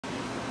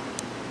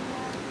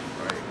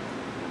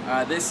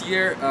This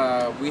year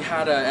we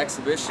had an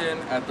exhibition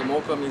at the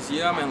Mocha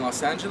Museum in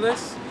Los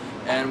Angeles,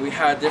 and we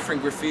had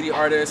different graffiti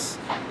artists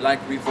like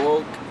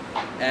Revoke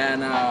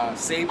and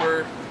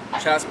Saber,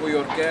 Chas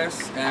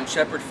Boyorquez, and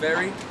Shepard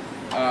Ferry,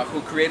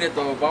 who created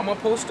the Obama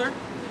poster.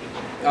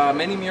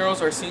 Many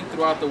murals are seen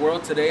throughout the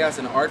world today as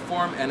an art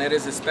form, and it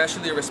is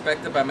especially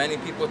respected by many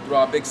people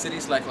throughout big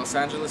cities like Los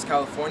Angeles,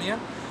 California.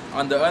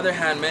 On the other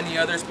hand, many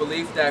others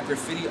believe that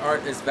graffiti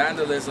art is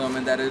vandalism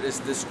and that it is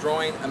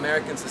destroying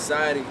American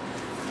society.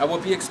 I will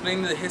be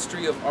explaining the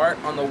history of art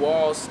on the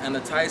walls and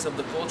the ties of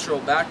the cultural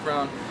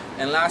background,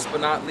 and last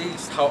but not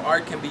least, how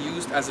art can be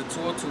used as a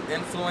tool to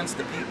influence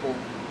the people.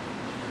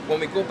 When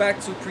we go back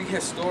to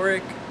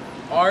prehistoric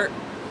art,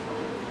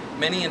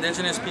 many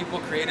indigenous people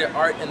created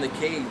art in the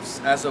caves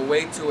as a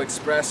way to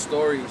express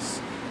stories,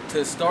 to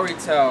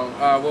storytell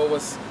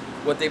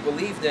what they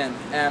believed in.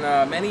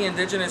 And many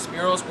indigenous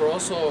murals were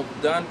also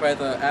done by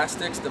the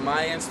Aztecs, the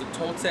Mayans, the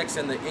Toltecs,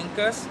 and the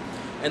Incas.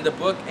 In the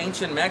book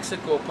Ancient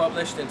Mexico,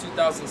 published in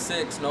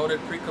 2006, noted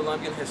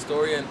pre-Columbian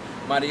historian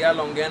Maria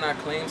Longena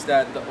claims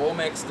that the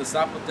Olmecs, the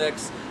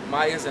Zapotecs,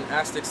 Mayas, and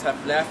Aztecs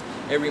have left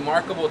a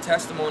remarkable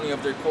testimony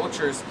of their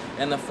cultures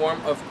in the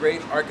form of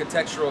great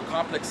architectural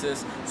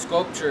complexes,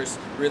 sculptures,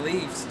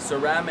 reliefs,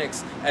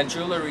 ceramics, and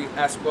jewelry,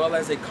 as well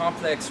as a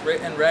complex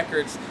written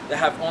records that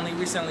have only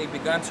recently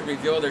begun to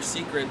reveal their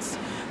secrets.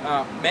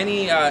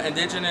 Many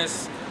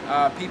indigenous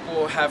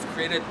people have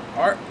created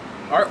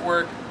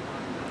artwork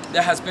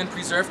that has been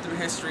preserved through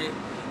history,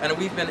 and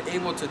we've been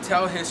able to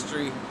tell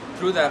history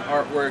through that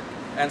artwork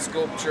and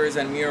sculptures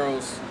and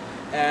murals.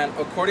 And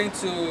according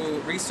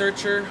to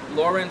researcher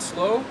Lawrence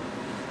Lowe,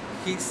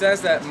 he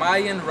says that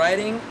Mayan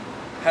writing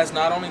has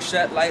not only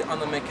shed light on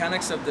the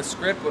mechanics of the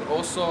script, but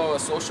also a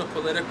social,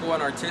 political,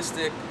 and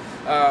artistic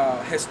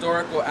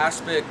historical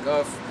aspect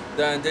of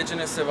the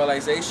indigenous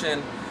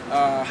civilization.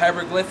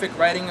 Hieroglyphic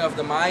writing of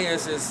the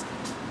Mayas is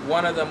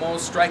one of the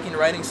most striking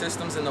writing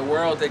systems in the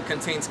world. It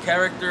contains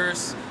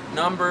characters,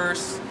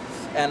 numbers,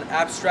 and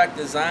abstract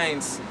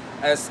designs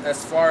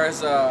as far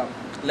as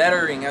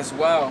lettering as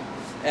well.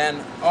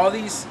 And all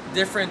these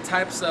different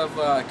types of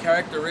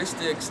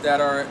characteristics that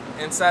are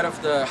inside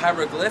of the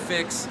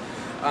hieroglyphics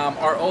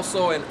are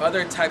also in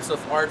other types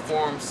of art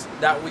forms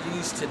that we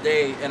use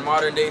today in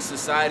modern day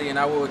society, and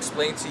I will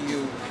explain to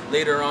you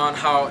later on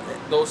how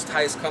those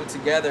ties come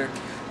together.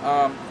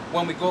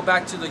 When we go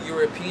back to the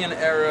European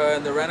era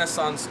and the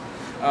Renaissance,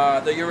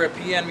 the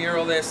European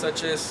muralists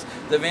such as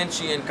Da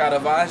Vinci and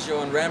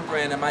Caravaggio and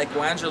Rembrandt and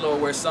Michelangelo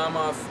were some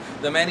of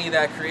the many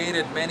that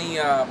created many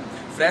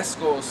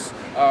frescoes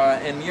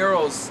and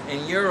murals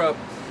in Europe.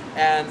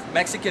 And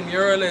Mexican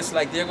muralists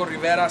like Diego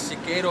Rivera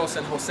Siqueiros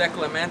and José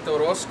Clemente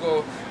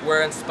Orozco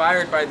were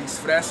inspired by these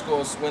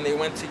frescoes when they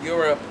went to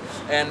Europe.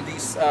 And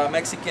these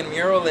Mexican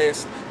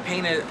muralists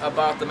painted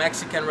about the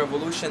Mexican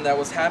Revolution that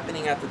was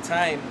happening at the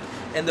time.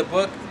 In the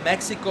book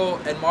Mexico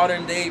and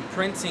Modern Day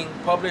Printing,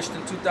 published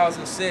in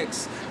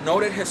 2006,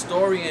 noted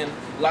historian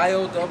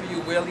Lyle W.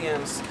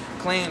 Williams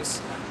claims,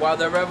 while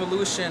the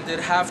revolution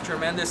did have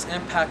tremendous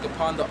impact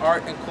upon the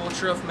art and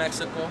culture of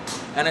Mexico,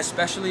 and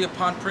especially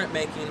upon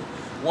printmaking,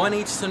 one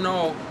needs to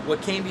know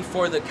what came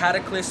before the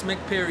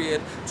cataclysmic period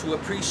to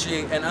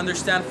appreciate and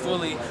understand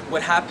fully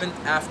what happened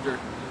after.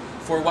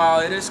 For while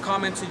it is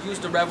common to use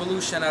the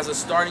revolution as a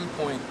starting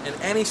point in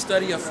any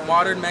study of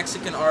modern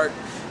Mexican art,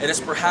 it is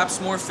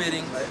perhaps more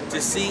fitting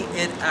to see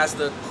it as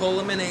the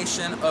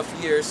culmination of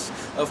years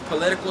of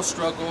political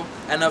struggle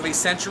and of a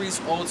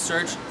centuries-old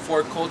search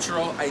for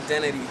cultural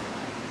identity.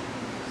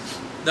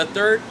 The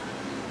third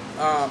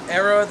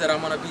era that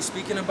I'm going to be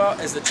speaking about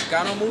is the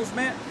Chicano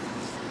movement.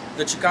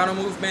 The Chicano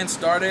movement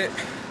started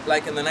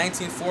like in the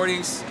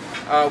 1940s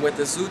with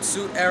the Zoot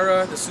Suit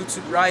era, the Zoot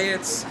Suit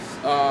riots,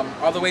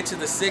 all the way to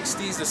the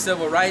 60s, the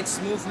civil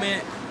rights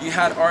movement. You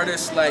had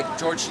artists like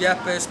George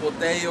Yepes,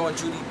 Botello, and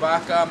Judy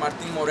Baca,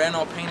 Martin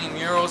Moreno painting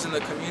murals in the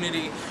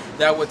community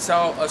that would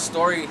tell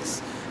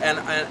stories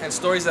and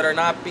stories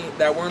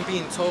that weren't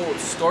being told,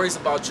 stories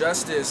about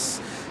justice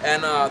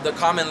and the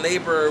common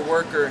laborer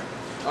worker.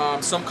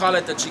 Some call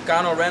it the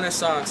Chicano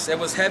Renaissance. It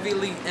was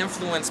heavily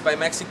influenced by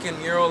Mexican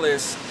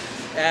muralists.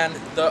 And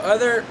the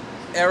other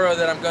era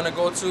that I'm going to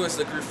go to is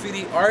the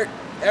graffiti art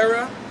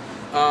era.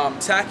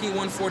 Tacky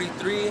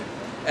 143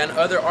 and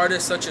other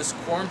artists such as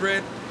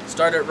Cornbread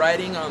started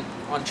writing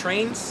on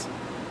trains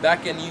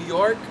back in New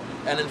York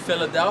and in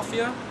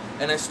Philadelphia,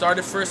 and it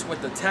started first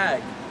with the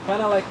tag,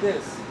 kind of like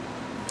this.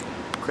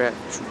 Crap.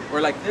 Or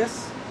like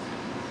this.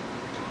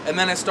 And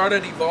then it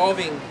started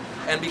evolving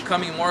and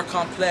becoming more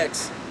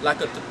complex,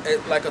 like a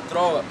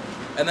throw-up.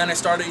 And then it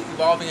started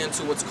evolving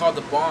into what's called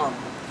the bomb.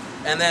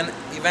 And then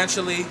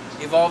eventually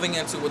evolving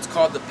into what's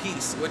called the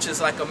piece, which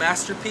is like a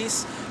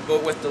masterpiece,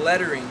 but with the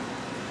lettering.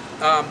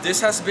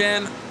 This has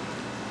been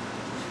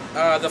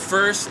the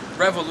first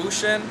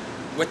revolution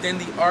within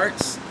the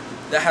arts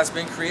that has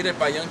been created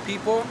by young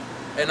people,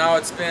 and now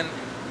it's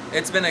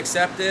been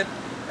accepted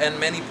in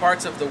many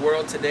parts of the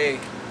world today.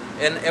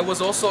 And it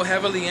was also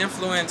heavily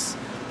influenced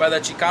by the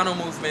Chicano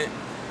movement,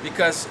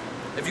 because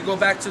if you go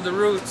back to the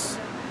roots,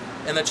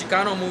 in the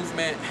Chicano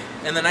movement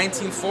in the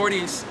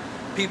 1940s,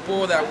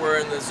 people that were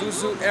in the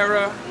Zuzu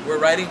era were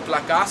writing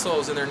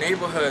placazos in their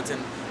neighborhoods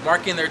and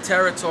marking their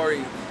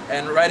territory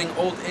and writing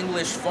Old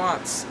English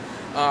fonts.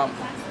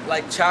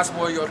 Like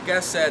Chasboy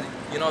Yorques said,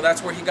 you know,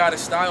 that's where he got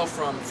his style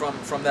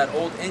from that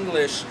Old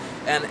English.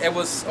 And it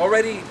was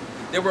already,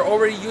 they were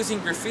already using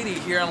graffiti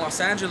here in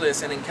Los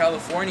Angeles and in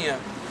California.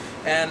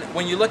 And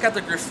when you look at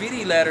the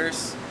graffiti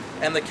letters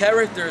and the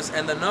characters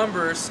and the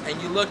numbers,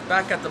 and you look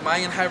back at the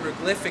Mayan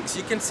hieroglyphics,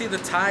 you can see the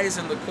ties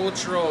and the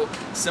cultural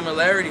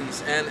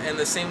similarities, and in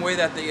the same way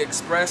that they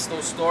express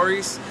those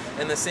stories,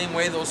 in the same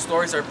way those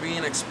stories are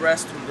being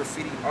expressed through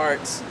graffiti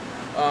arts.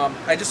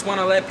 I just want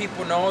to let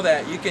people know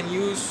that you can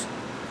use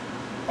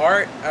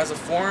art as a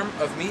form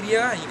of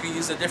media, and you can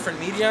use the different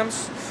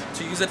mediums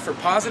to use it for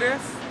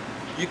positive.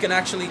 You can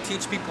actually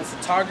teach people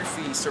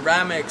photography,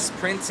 ceramics,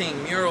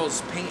 printing,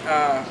 murals, paint,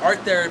 art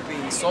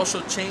therapy,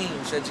 social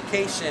change,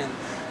 education.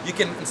 You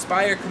can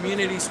inspire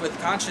communities with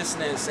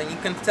consciousness, and you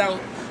can tell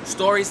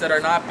stories that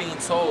are not being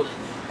told.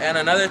 And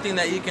another thing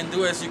that you can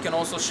do is you can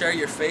also share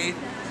your faith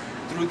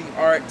through the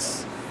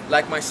arts.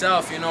 Like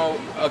myself, you know,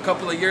 a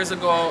couple of years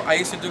ago, I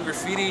used to do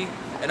graffiti,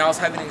 and I was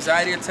having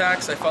anxiety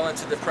attacks. I fell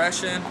into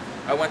depression.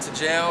 I went to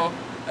jail.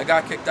 I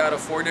got kicked out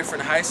of 4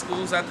 different high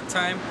schools at the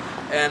time.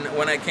 And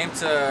when I came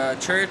to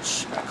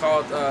church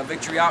called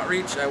Victory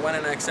Outreach, I went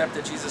and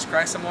accepted Jesus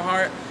Christ in my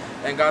heart,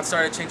 and God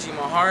started changing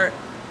my heart,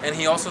 and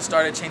He also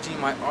started changing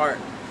my art.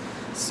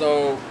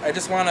 So I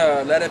just want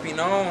to let it be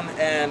known.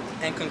 And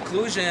in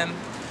conclusion,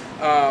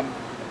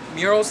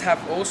 murals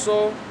have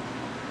also,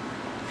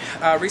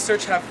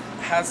 research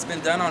has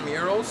been done on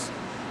murals,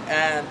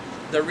 and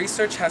the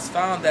research has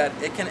found that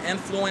it can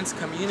influence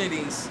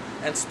communities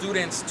and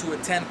students to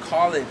attend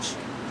college.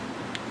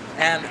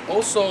 And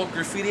also,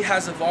 graffiti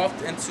has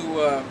evolved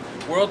into a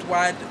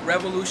worldwide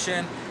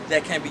revolution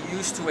that can be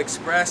used to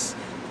express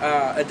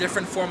a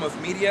different form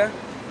of media,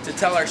 to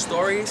tell our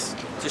stories,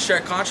 to share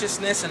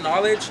consciousness and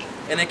knowledge,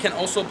 and it can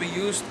also be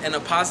used in a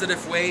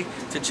positive way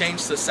to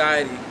change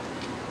society.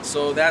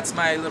 So that's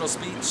my little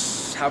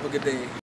speech. Have a good day.